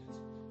Bible says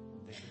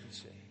they can be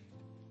saved.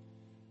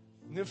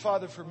 And then,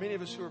 Father, for many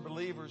of us who are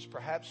believers,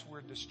 perhaps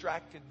we're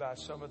distracted by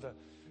some of the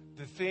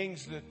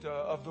things that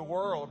of the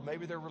world.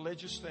 Maybe they're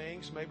religious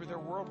things, maybe they're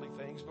worldly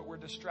things, but we're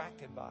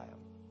distracted by them.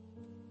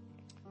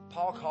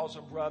 Paul calls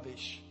them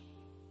rubbish.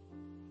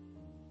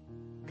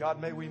 God,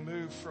 may we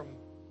move from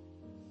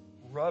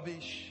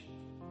rubbish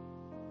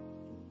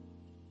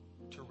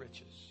to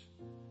riches,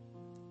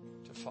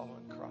 to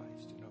following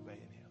Christ and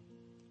obeying Him.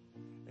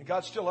 And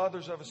God, still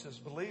others of us as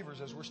believers,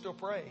 as we're still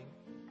praying,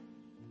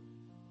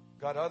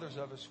 God, others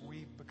of us,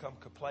 we become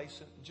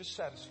complacent and just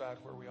satisfied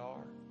where we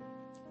are.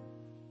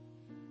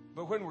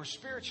 But when we're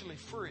spiritually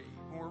free,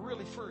 when we're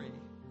really free,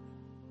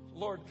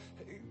 Lord,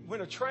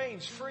 when a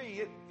train's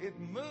free, it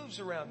moves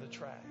around the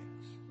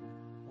tracks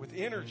with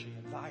energy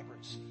and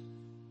vibrancy.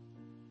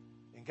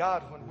 And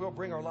God, when we'll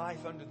bring our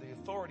life under the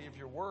authority of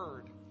your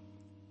word,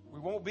 we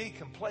won't be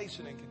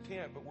complacent and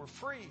content, but we're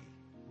free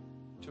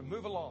to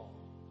move along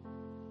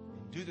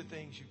and do the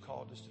things you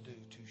called us to do,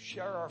 to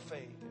share our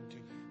faith and to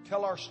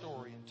tell our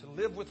story and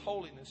to live with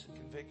holiness and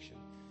conviction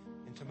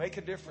and to make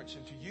a difference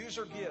and to use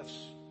our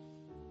gifts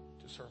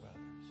to serve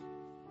others.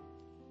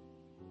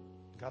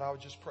 God, I would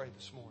just pray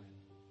this morning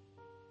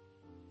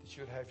that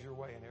you would have your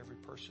way in every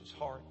person's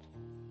heart,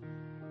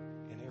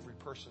 in every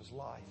person's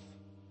life.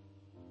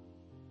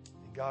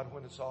 And God,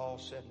 when it's all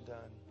said and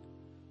done,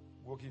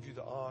 we'll give you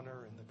the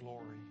honor and the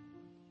glory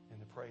and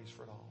the praise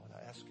for it all. And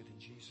I ask it in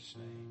Jesus'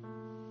 name.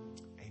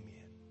 Amen.